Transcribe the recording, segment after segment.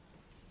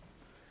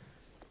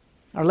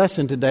Our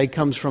lesson today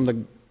comes from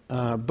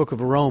the book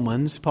of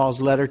Romans, Paul's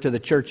letter to the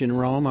church in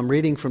Rome. I'm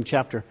reading from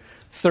chapter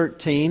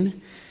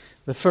 13,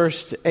 the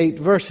first 8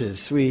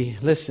 verses. We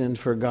listen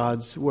for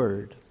God's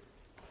word.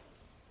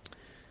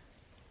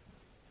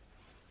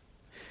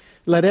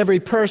 Let every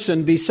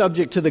person be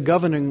subject to the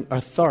governing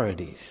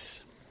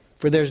authorities,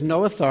 for there's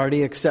no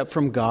authority except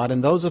from God,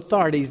 and those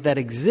authorities that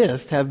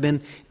exist have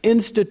been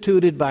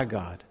instituted by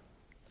God.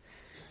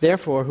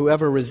 Therefore,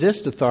 whoever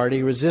resists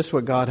authority resists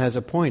what God has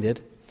appointed,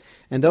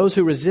 and those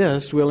who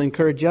resist will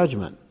incur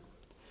judgment.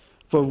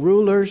 For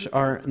rulers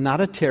are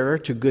not a terror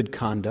to good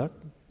conduct,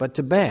 but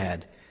to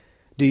bad.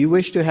 Do you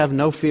wish to have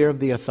no fear of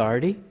the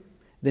authority?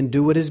 Then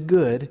do what is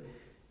good,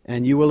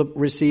 and you will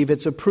receive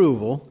its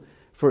approval,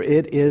 for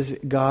it is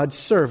God's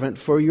servant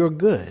for your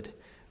good.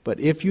 But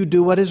if you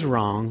do what is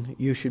wrong,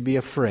 you should be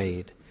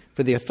afraid,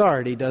 for the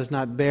authority does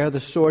not bear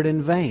the sword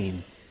in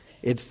vain.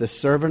 It's the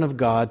servant of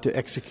God to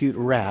execute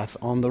wrath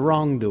on the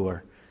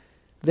wrongdoer.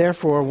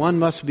 Therefore, one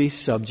must be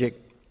subject,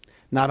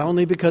 not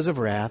only because of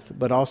wrath,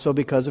 but also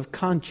because of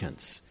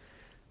conscience.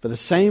 For the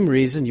same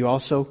reason, you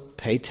also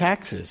pay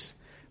taxes,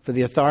 for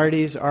the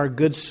authorities are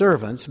good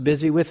servants,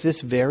 busy with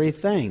this very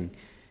thing.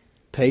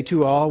 Pay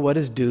to all what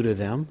is due to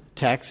them,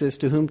 taxes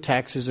to whom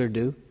taxes are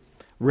due,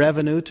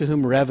 revenue to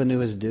whom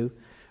revenue is due,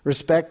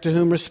 respect to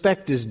whom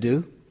respect is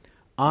due,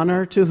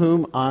 honor to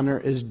whom honor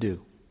is due.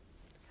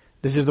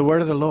 This is the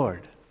word of the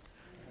Lord.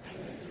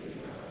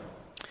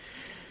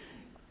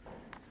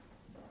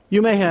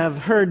 You may have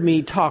heard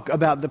me talk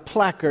about the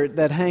placard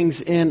that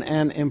hangs in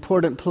an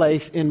important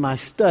place in my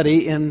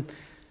study in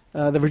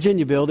the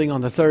Virginia building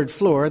on the 3rd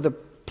floor. The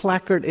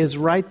placard is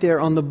right there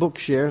on the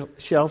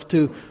bookshelf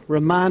to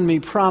remind me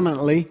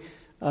prominently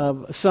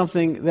of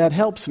something that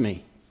helps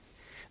me.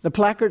 The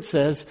placard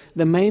says,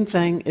 the main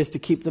thing is to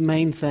keep the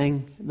main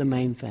thing the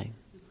main thing.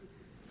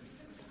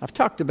 I've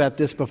talked about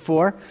this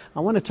before. I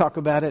want to talk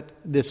about it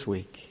this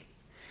week.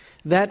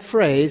 That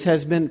phrase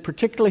has been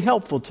particularly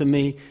helpful to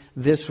me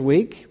this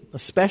week,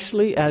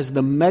 especially as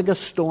the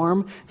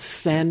megastorm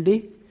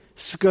Sandy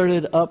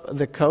skirted up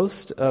the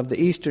coast of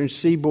the eastern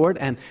seaboard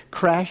and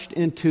crashed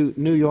into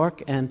New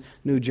York and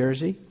New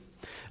Jersey.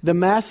 The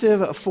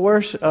massive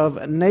force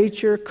of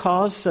nature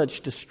caused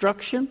such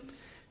destruction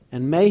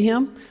and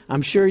mayhem.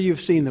 I'm sure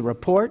you've seen the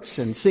reports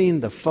and seen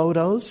the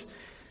photos.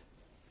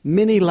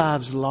 Many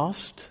lives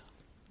lost,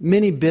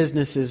 many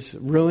businesses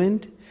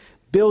ruined,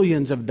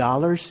 billions of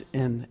dollars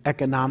in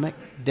economic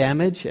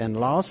damage and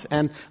loss,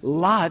 and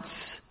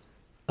lots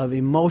of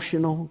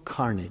emotional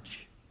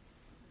carnage.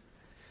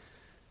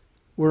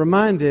 We're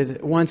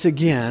reminded once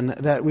again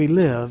that we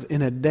live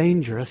in a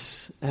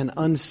dangerous and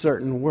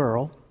uncertain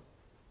world.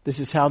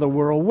 This is how the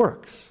world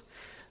works.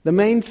 The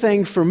main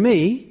thing for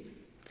me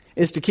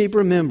is to keep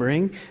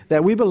remembering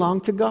that we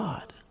belong to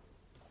God,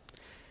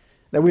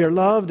 that we are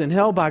loved and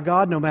held by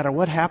God no matter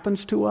what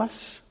happens to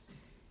us,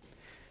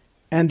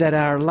 and that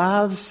our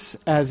lives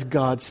as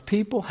God's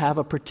people have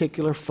a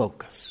particular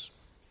focus.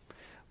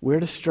 We're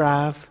to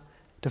strive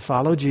to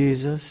follow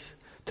Jesus,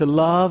 to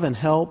love and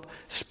help,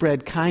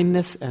 spread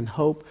kindness and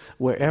hope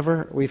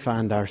wherever we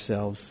find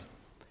ourselves.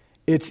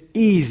 It's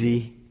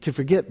easy to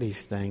forget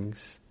these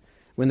things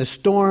when the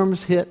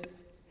storms hit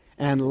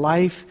and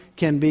life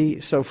can be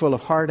so full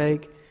of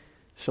heartache,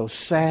 so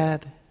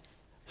sad,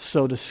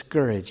 so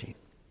discouraging.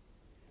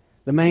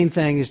 The main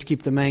thing is to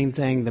keep the main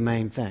thing the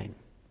main thing.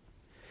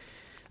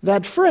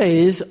 That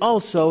phrase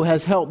also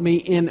has helped me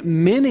in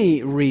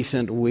many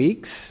recent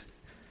weeks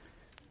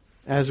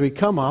as we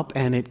come up,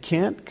 and it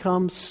can't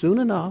come soon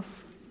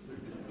enough,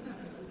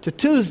 to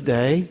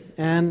Tuesday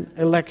and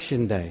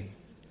Election Day.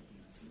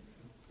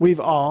 We've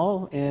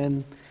all,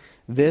 in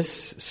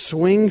this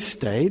swing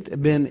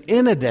state, been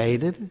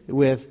inundated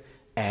with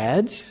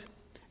ads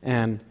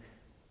and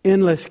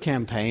endless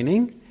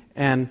campaigning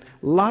and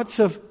lots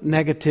of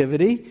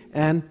negativity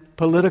and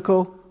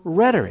political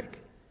rhetoric.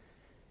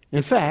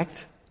 In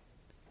fact,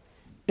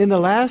 in the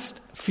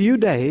last few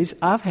days,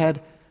 I've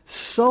had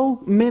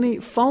so many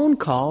phone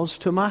calls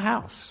to my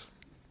house.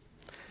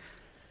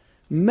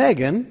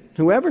 Megan,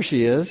 whoever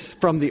she is,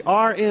 from the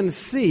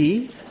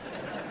RNC,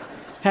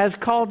 has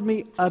called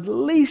me at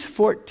least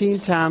 14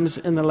 times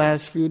in the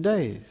last few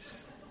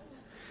days.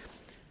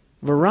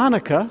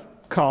 Veronica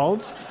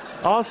called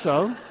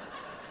also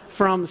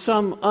from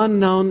some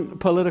unknown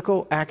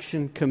political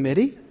action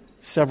committee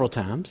several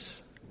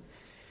times.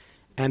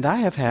 And I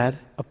have had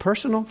a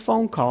personal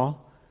phone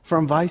call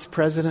from Vice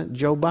President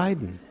Joe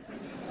Biden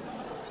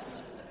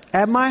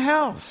at my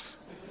house.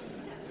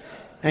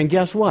 And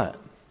guess what?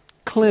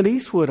 Clint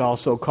Eastwood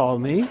also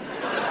called me.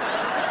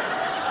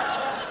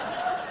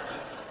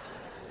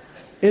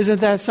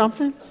 Isn't that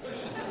something?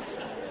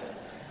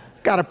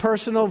 Got a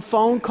personal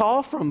phone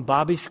call from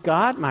Bobby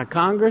Scott, my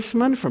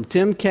congressman, from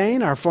Tim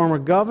Kaine, our former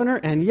governor,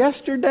 and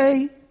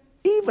yesterday,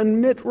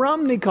 even Mitt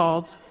Romney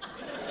called.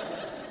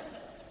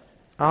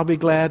 I'll be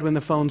glad when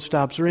the phone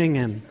stops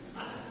ringing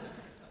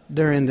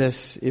during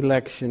this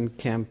election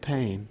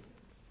campaign.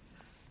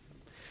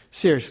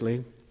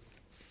 Seriously,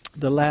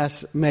 The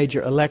last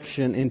major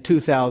election in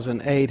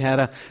 2008 had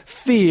a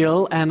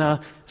feel and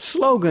a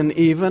slogan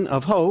even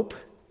of hope.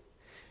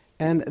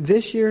 And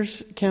this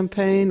year's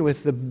campaign,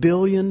 with the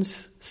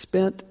billions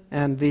spent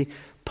and the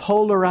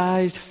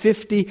polarized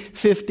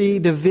 50-50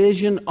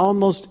 division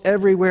almost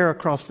everywhere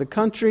across the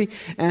country,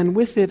 and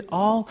with it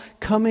all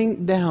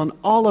coming down,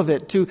 all of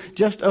it, to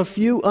just a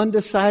few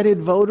undecided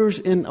voters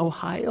in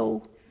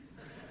Ohio,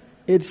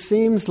 it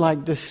seems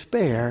like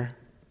despair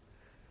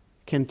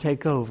can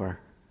take over,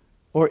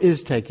 or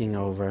is taking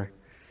over.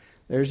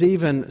 There's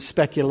even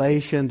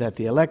speculation that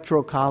the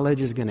Electoral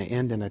College is going to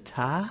end in a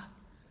tie.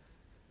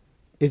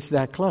 It's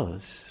that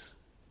close.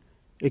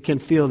 It can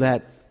feel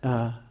that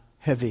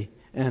heavy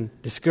and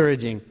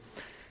discouraging.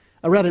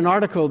 I read an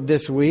article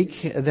this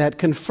week that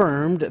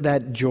confirmed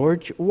that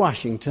George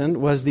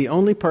Washington was the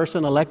only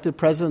person elected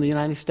President of the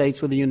United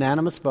States with a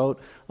unanimous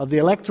vote of the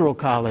Electoral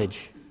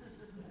College.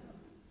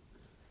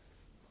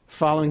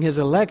 Following his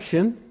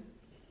election,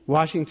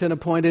 Washington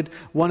appointed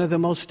one of the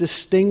most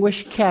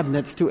distinguished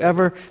cabinets to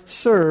ever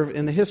serve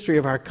in the history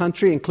of our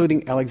country,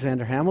 including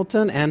Alexander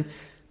Hamilton and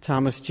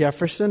Thomas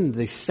Jefferson,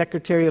 the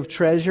Secretary of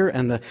Treasury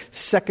and the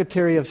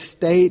Secretary of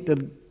State,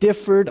 that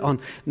differed on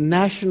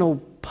national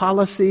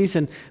policies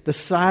and the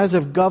size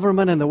of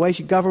government and the way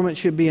government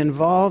should be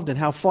involved and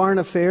how foreign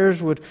affairs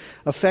would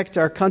affect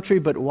our country.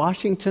 But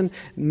Washington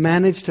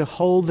managed to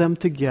hold them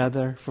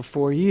together for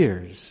 4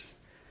 years,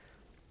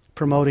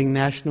 promoting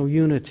national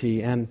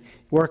unity and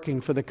working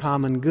for the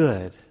common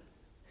good.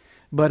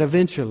 But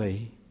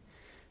eventually,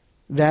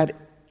 that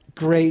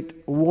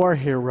great war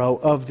hero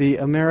of the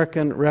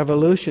American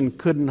Revolution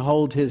couldn't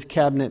hold his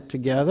cabinet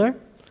together,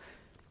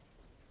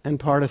 and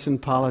partisan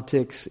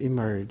politics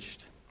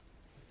emerged.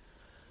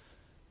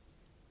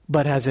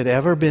 But has it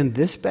ever been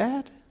this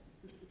bad?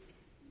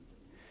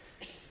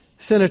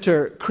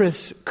 Senator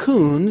Chris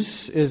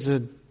Coons is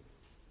a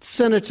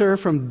senator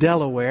from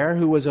Delaware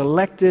who was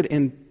elected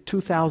in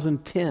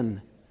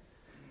 2010.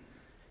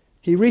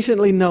 He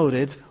recently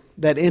noted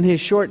that in his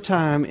short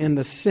time in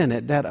the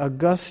Senate, that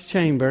august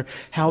chamber,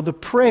 how the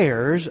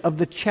prayers of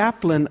the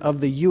chaplain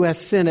of the U.S.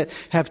 Senate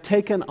have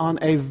taken on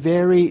a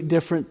very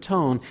different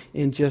tone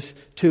in just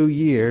 2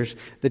 years.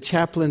 The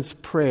chaplain's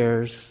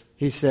prayers,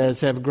 he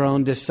says, have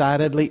grown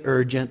decidedly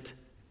urgent,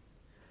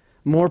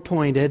 more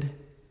pointed,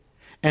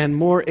 and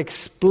more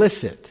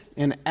explicit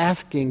in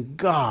asking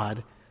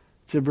God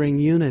to bring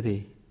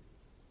unity.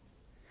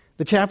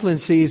 The chaplain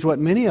sees what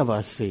many of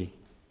us see.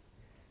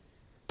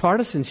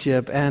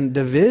 Partisanship and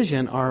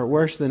division are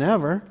worse than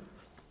ever.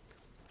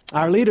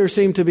 Our leaders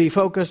seem to be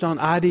focused on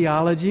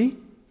ideology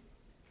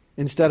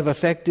instead of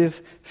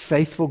effective,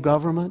 faithful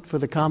government for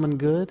the common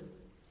good.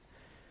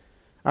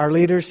 Our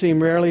leaders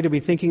seem rarely to be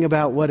thinking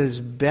about what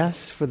is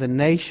best for the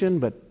nation,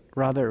 but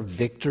rather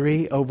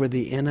victory over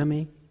the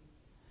enemy.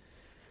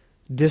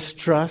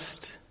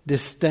 Distrust,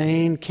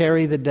 disdain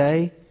carry the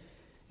day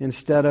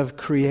instead of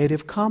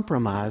creative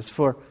compromise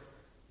for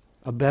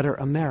a better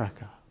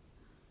America.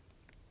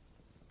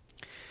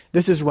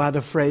 This is why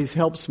the phrase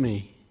helps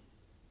me.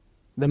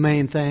 The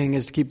main thing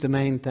is to keep the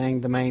main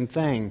thing the main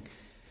thing.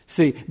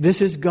 See, this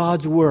is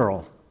God's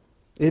world.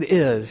 It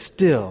is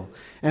still.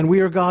 And we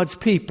are God's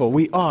people.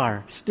 We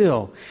are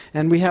still.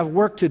 And we have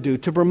work to do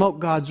to promote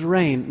God's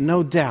reign,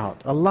 no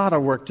doubt. A lot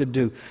of work to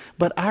do.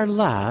 But our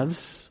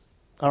lives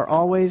are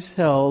always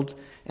held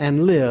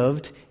and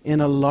lived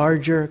in a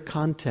larger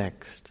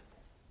context,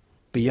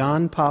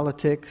 beyond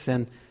politics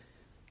and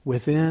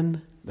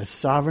within the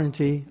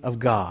sovereignty of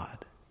God.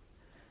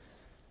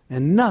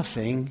 And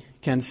nothing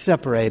can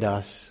separate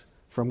us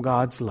from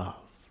God's love.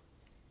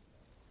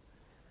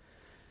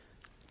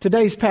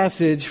 Today's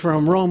passage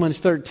from Romans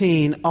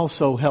 13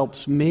 also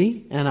helps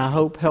me, and I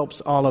hope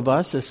helps all of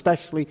us,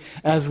 especially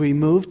as we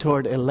move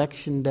toward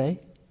election day.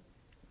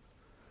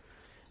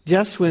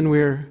 Just when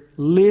we're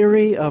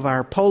leery of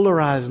our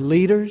polarized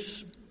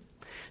leaders,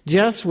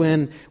 just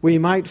when we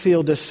might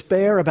feel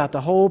despair about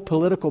the whole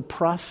political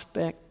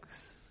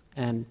prospects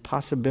and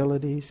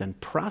possibilities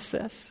and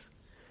process,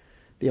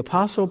 the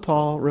Apostle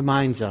Paul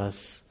reminds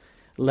us,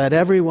 let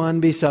everyone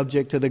be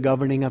subject to the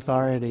governing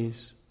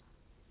authorities.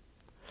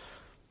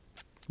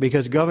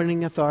 Because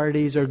governing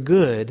authorities are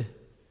good,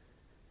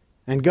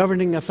 and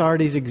governing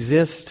authorities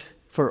exist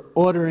for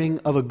ordering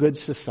of a good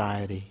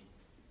society.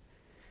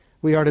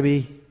 We are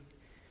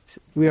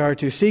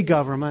to see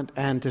government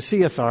and to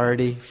see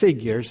authority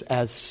figures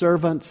as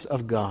servants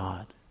of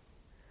God.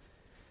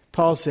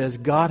 Paul says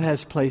God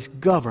has placed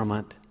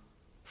government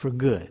for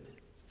good.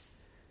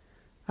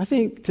 I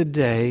think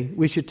today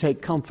we should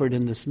take comfort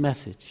in this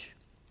message.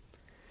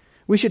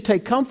 We should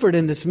take comfort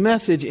in this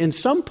message in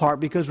some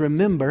part because,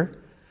 remember,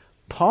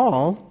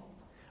 Paul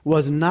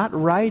was not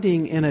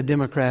writing in a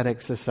democratic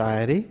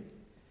society.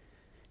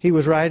 He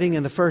was writing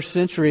in the first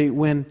century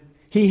when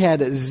he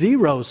had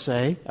zero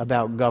say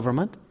about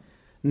government,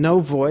 no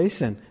voice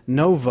and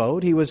no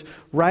vote. He was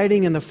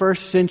writing in the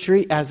first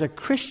century as a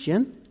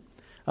Christian,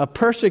 a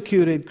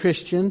persecuted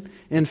Christian,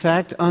 in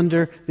fact,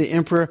 under the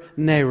Emperor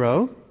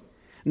Nero.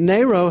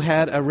 Nero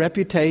had a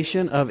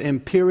reputation of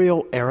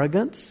imperial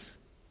arrogance.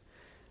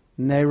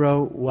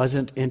 Nero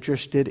wasn't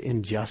interested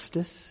in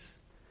justice.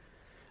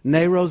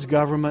 Nero's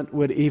government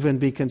would even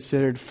be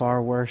considered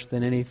far worse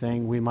than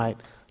anything we might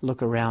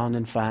look around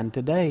and find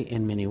today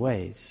in many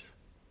ways.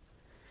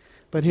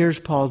 But here's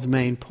Paul's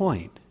main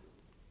point.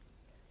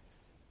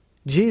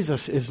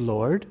 Jesus is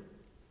Lord.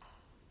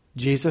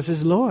 Jesus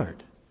is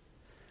Lord.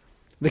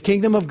 The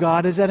kingdom of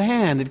God is at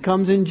hand. It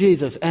comes in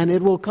Jesus, and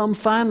it will come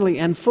finally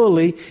and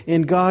fully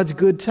in God's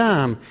good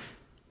time.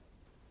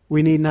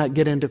 We need not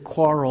get into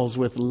quarrels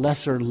with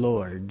lesser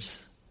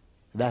lords.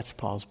 That's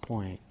Paul's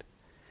point.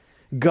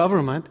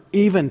 Government,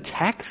 even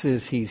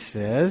taxes, he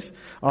says,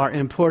 are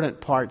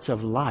important parts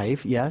of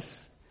life.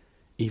 Yes,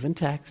 even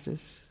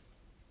taxes.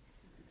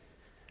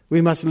 We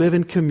must live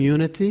in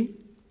community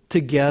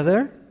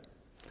together,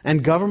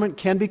 and government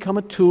can become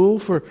a tool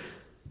for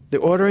the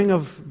ordering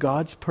of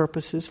God's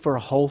purposes for a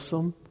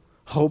wholesome,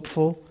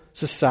 hopeful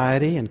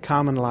society and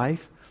common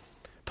life.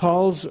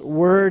 Paul's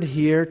word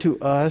here to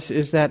us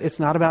is that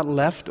it's not about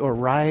left or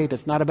right.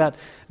 It's not about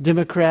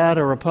Democrat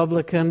or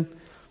Republican.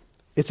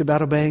 It's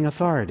about obeying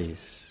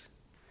authorities.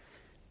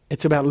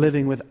 It's about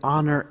living with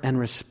honor and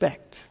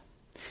respect.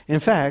 In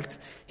fact,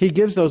 he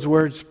gives those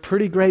words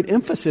pretty great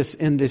emphasis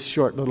in this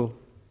short little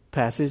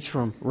passage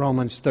from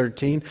Romans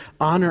 13.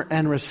 Honor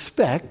and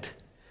respect.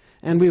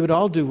 And we would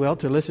all do well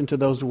to listen to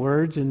those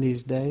words in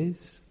these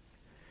days.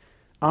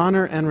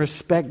 Honor and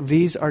respect,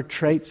 these are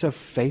traits of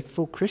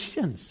faithful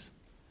Christians.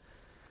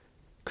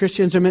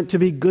 Christians are meant to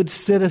be good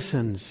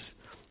citizens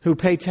who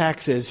pay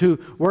taxes, who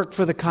work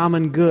for the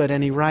common good.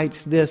 And he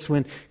writes this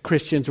when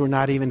Christians were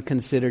not even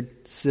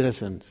considered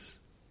citizens.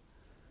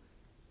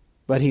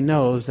 But he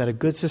knows that a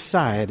good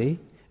society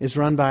is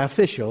run by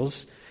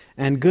officials,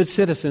 and good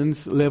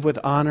citizens live with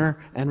honor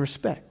and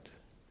respect.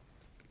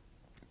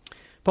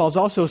 Paul's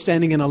also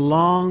standing in a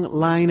long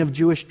line of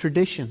Jewish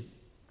tradition.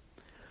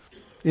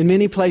 In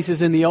many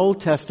places in the Old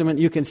Testament,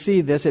 you can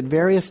see this at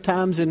various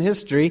times in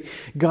history.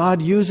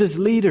 God uses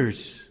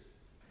leaders.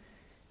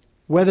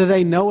 Whether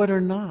they know it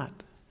or not,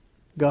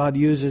 God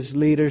uses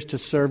leaders to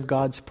serve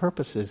God's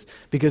purposes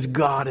because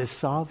God is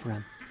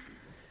sovereign.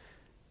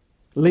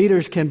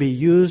 Leaders can be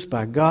used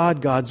by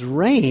God. God's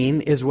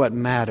reign is what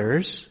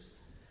matters.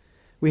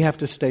 We have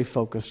to stay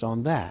focused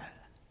on that.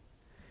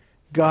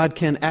 God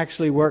can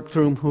actually work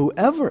through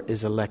whoever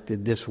is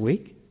elected this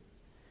week.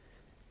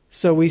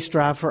 So we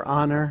strive for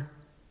honor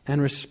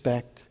and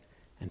respect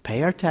and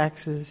pay our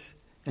taxes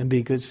and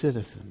be good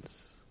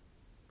citizens.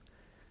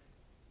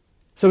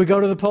 So we go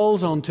to the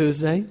polls on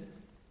Tuesday.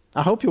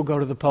 I hope you'll go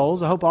to the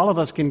polls. I hope all of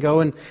us can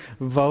go and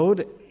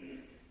vote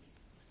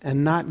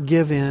and not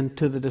give in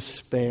to the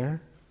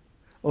despair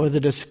or the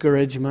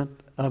discouragement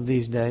of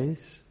these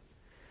days.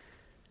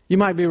 You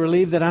might be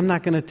relieved that I'm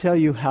not going to tell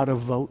you how to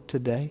vote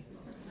today.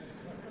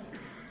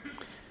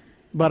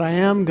 But I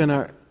am going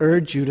to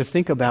urge you to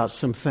think about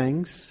some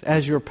things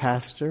as your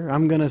pastor.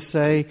 I'm going to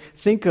say,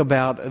 think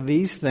about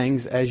these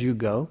things as you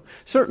go.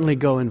 Certainly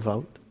go and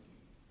vote.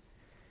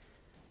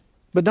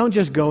 But don't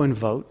just go and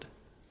vote.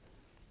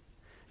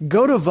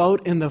 Go to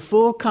vote in the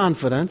full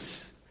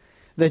confidence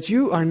that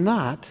you are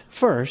not,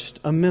 first,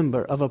 a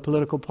member of a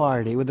political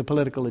party with a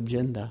political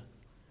agenda.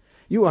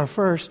 You are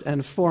first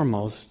and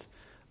foremost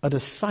a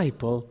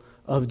disciple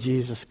of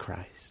Jesus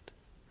Christ.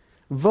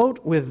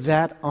 Vote with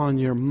that on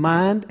your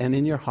mind and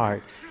in your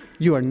heart.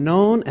 You are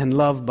known and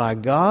loved by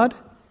God.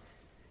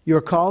 You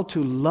are called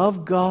to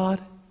love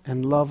God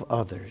and love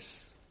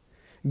others.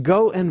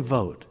 Go and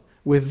vote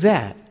with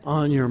that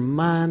on your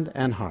mind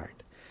and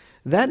heart.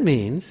 That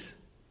means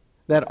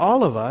that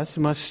all of us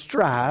must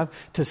strive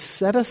to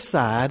set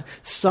aside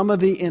some of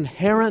the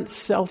inherent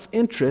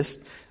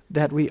self-interest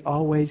that we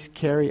always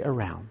carry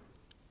around.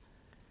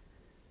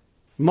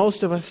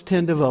 Most of us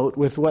tend to vote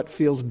with what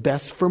feels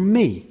best for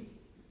me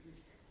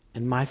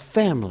and my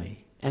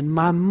family and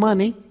my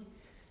money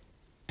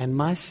and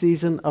my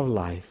season of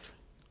life.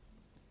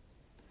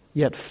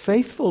 Yet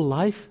faithful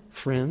life,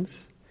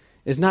 friends,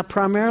 is not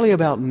primarily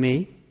about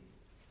me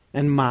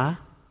and my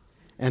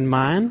and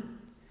mine.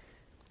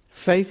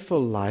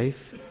 Faithful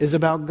life is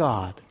about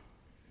God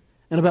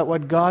and about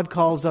what God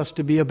calls us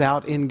to be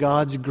about in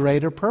God's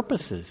greater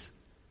purposes.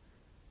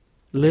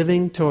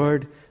 Living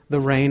toward the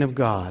reign of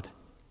God.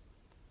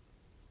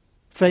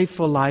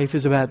 Faithful life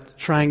is about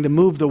trying to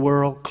move the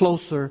world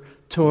closer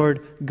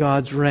toward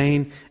God's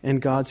reign and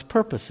God's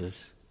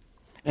purposes.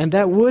 And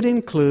that would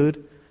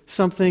include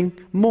something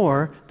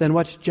more than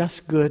what's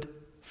just good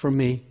for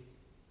me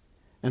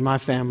and my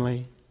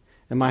family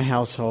and my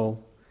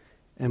household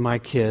and my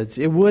kids.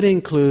 It would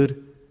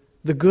include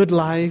the good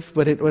life,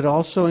 but it would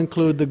also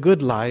include the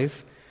good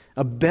life,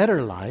 a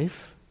better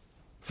life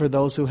for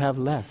those who have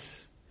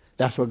less.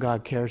 That's what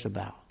God cares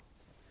about.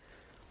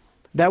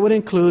 That would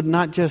include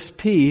not just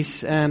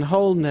peace and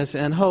wholeness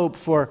and hope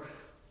for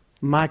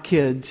my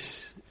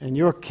kids and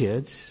your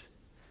kids.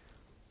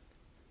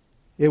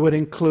 It would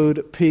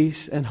include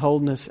peace and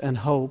wholeness and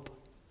hope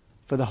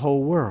for the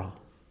whole world.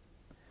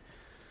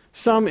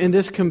 Some in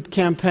this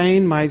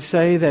campaign might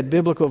say that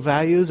biblical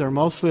values are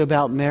mostly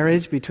about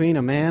marriage between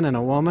a man and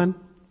a woman.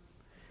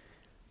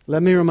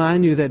 Let me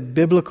remind you that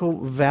biblical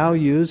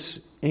values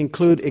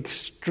include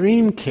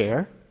extreme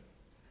care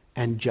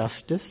and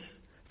justice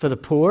for the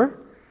poor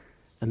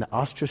and the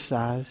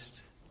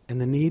ostracized and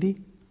the needy.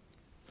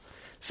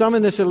 Some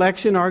in this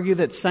election argue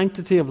that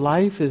sanctity of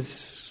life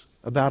is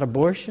about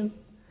abortion.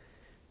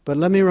 But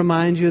let me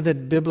remind you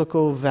that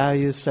biblical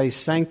values say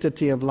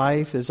sanctity of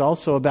life is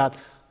also about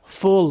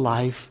full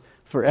life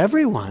for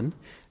everyone.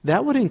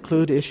 That would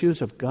include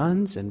issues of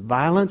guns and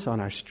violence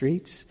on our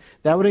streets.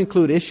 That would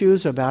include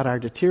issues about our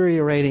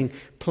deteriorating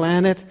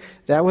planet.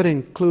 That would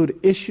include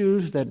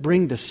issues that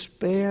bring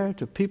despair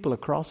to people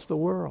across the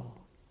world.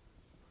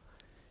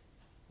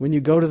 When you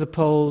go to the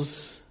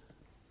polls,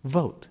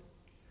 vote.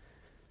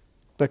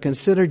 But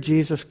consider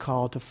Jesus'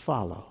 call to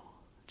follow.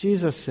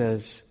 Jesus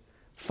says,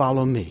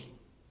 "Follow me,"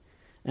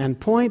 and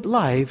point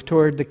life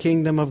toward the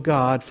kingdom of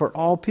God for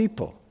all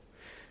people.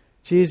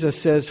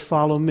 Jesus says,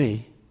 "Follow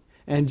me."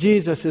 And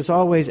Jesus is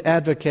always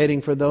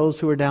advocating for those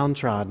who are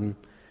downtrodden.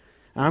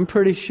 I'm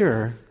pretty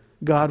sure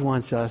God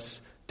wants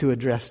us to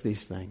address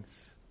these things.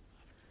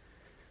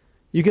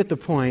 You get the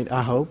point,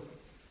 I hope.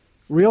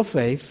 Real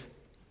faith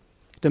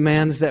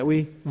demands that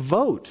we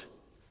vote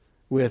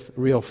with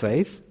real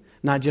faith,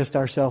 not just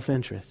our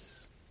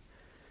self-interests,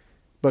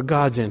 but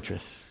God's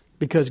interests.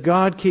 Because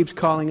God keeps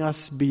calling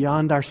us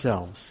beyond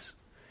ourselves.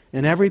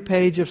 In every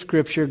page of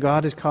Scripture,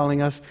 God is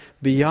calling us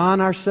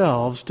beyond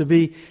ourselves to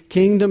be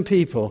kingdom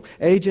people,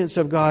 agents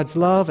of God's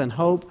love and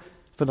hope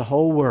for the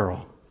whole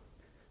world.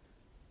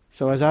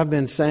 So as I've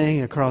been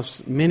saying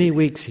across many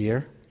weeks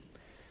here,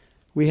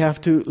 we have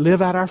to live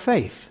out our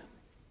faith.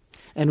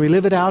 And we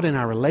live it out in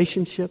our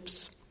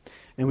relationships,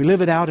 and we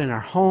live it out in our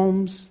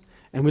homes,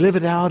 and we live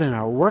it out in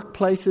our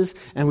workplaces,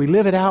 and we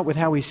live it out with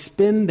how we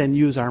spend and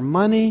use our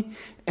money,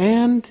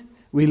 and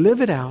we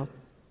live it out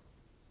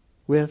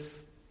with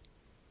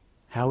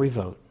how we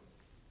vote.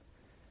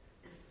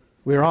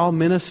 We're all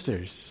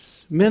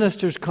ministers.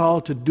 Ministers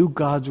called to do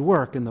God's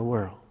work in the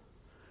world.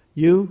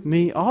 You,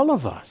 me, all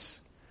of us.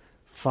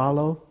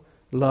 Follow,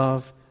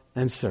 love,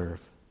 and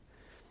serve.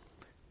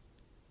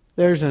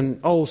 There's an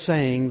old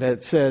saying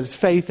that says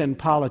faith and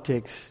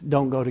politics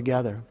don't go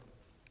together.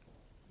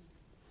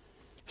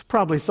 It's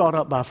probably thought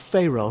up by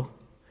Pharaoh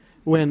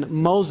when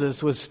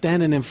Moses was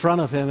standing in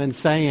front of him and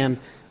saying,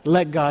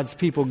 "Let God's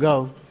people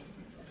go."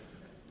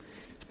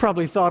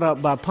 Probably thought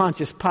up by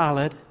Pontius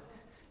Pilate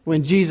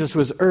when Jesus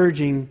was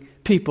urging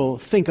people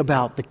think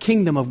about the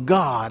kingdom of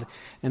God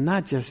and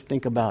not just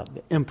think about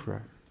the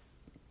emperor.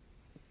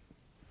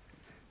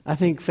 I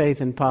think faith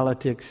and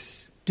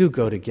politics do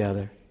go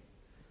together.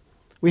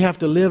 We have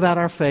to live out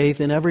our faith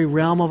in every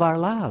realm of our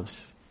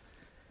lives.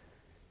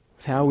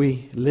 With how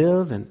we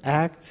live and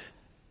act,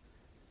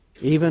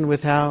 even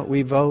with how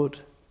we vote,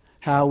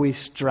 how we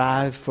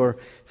strive for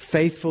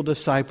faithful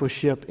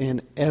discipleship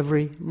in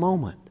every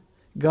moment.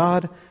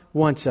 God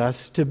wants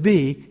us to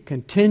be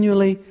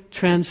continually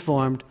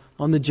transformed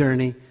on the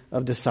journey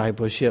of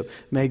discipleship.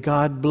 May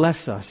God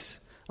bless us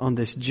on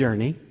this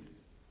journey.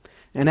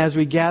 And as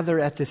we gather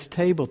at this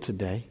table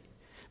today,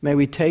 may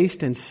we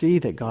taste and see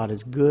that God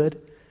is good.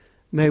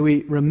 May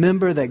we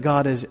remember that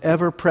God is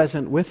ever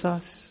present with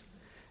us.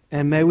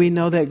 And may we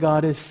know that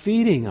God is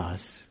feeding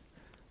us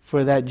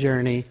for that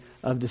journey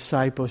of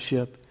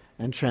discipleship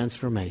and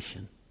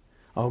transformation.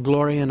 All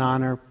glory and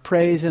honor,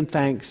 praise and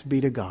thanks be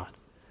to God.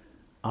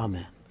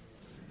 Amen.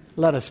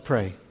 Let us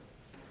pray.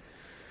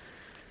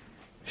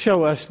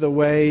 Show us the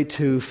way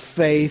to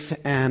faith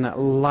and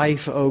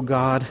life, O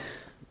God.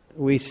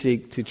 We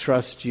seek to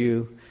trust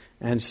you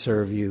and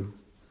serve you,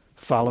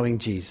 following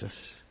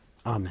Jesus.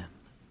 Amen.